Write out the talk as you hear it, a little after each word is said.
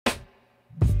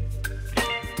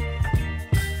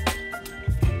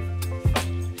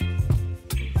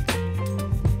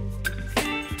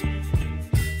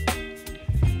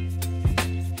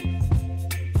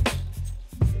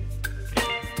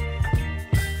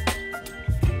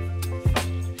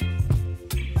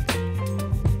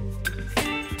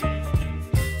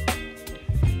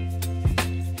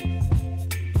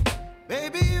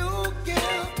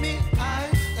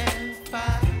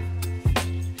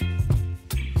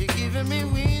giving me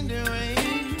wind and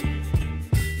rain.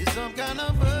 You're some kind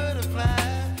of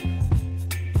butterfly.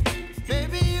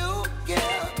 Baby, you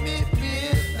give me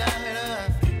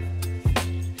midnight.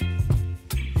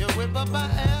 You whip up my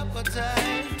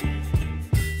appetite.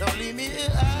 Don't leave me here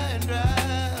high and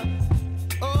dry.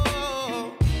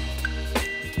 Oh,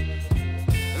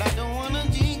 well, I don't wanna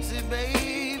jinx it,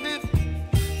 baby,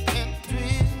 and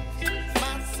twist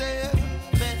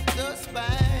myself at the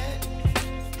spine.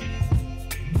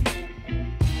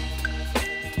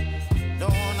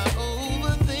 Don't wanna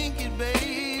overthink it,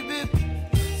 baby.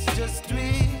 It's just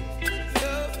twist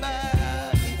your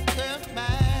body and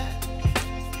mine.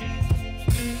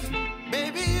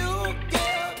 Baby, you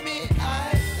give me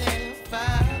ice and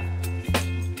fire.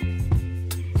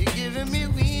 You're giving me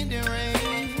wind and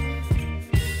rain.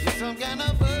 You're some kind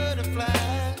of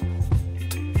butterfly.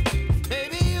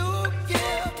 Baby, you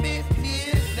give me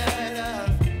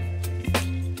midnight.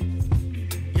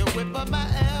 You whip up my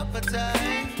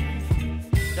appetite.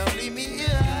 Don't leave me here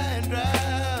high and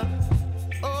dry.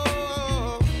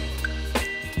 Oh,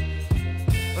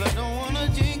 but I don't wanna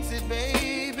jinx it,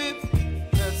 baby.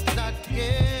 Let's not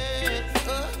get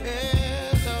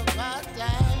ahead of my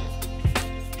time.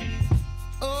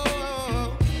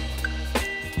 Oh,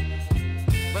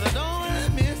 but I don't wanna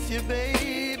miss you,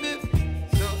 baby.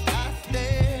 So I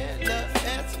stand up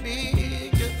and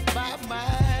speak my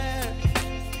mind.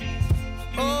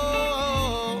 Oh.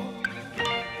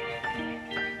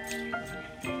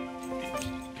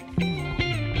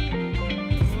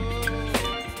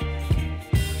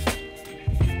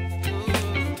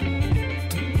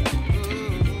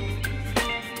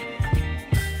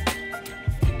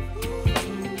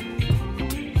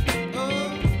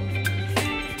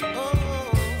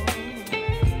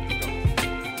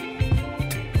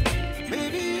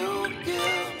 Baby, you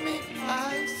give me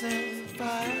ice and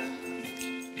fire.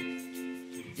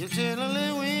 You're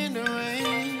chilling wind and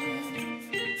rain.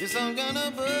 You're some kind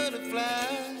of butterfly.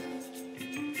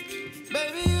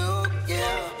 Baby, you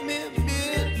give me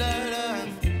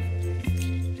midnight.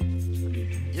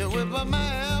 You whip up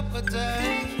my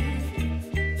appetite.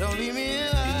 Don't leave me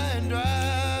here high and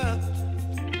dry.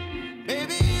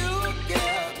 Baby, you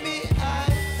give me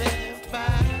ice and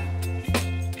fire.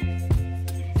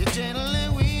 You're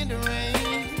channeling wind and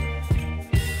rain.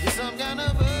 You're some kind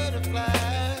of butterfly.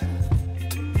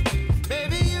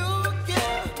 Baby, you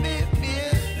give me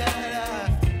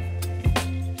midnight.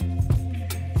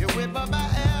 You whip up my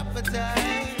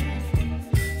appetite.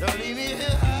 Don't leave me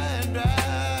here high and dry.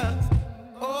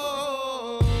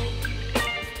 Oh,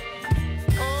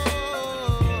 oh,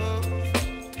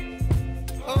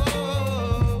 oh,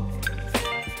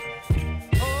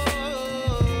 oh,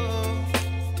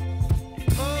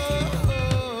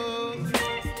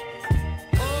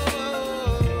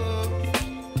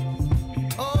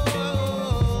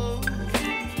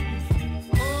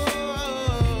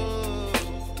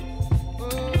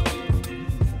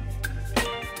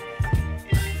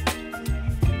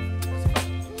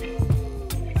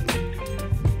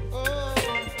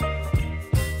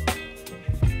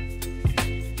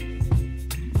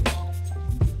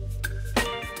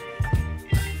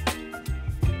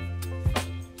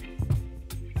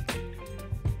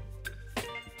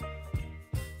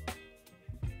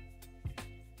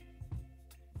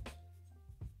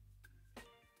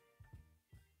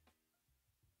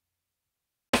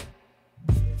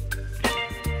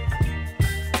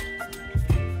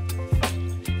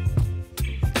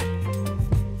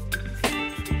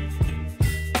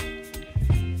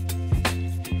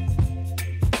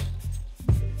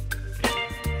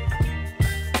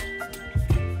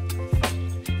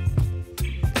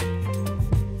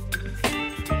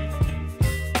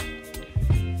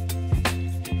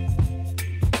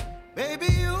 baby,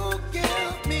 you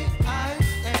give me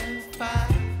ice and fire.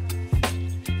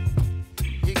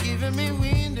 You're giving me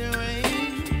wind and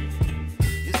rain.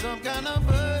 You're some kind of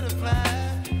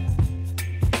butterfly.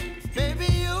 Baby,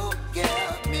 you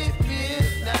give me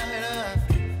midnight.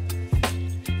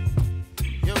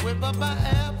 You whip up my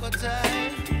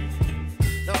appetite.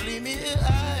 Don't leave me here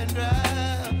high and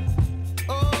dry.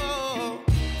 Oh,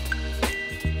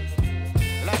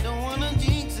 well, I don't wanna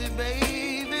jinx it,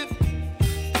 baby,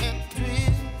 and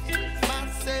twist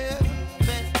myself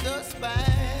at the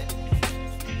spine.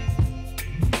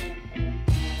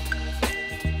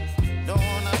 Don't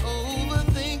wanna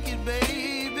overthink it,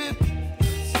 baby.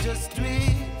 It's just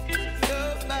twist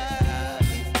your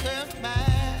body and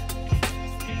mine.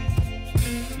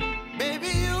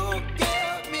 Baby,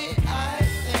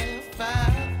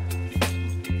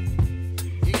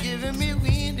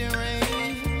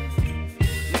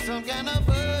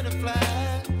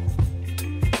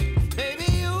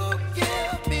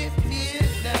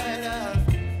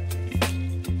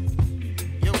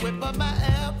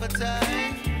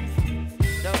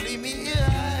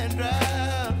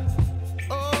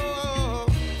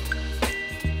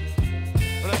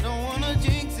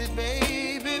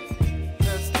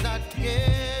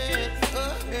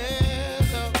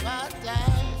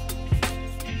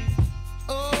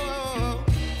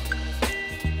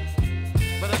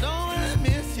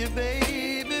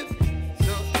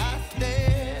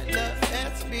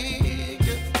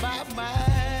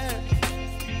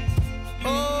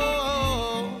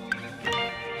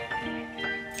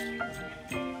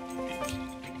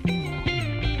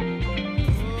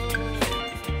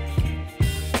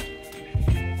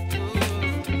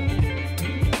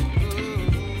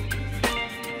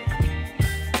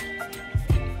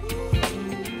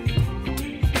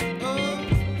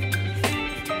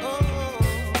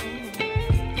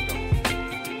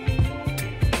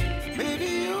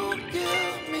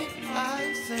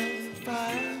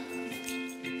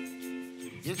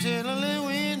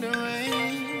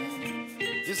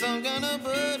 some kind of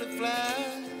butterfly.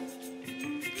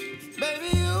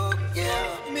 Baby, you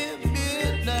give me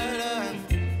midnight.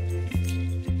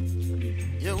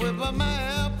 You whip up my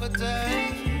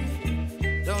appetite.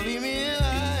 Don't leave me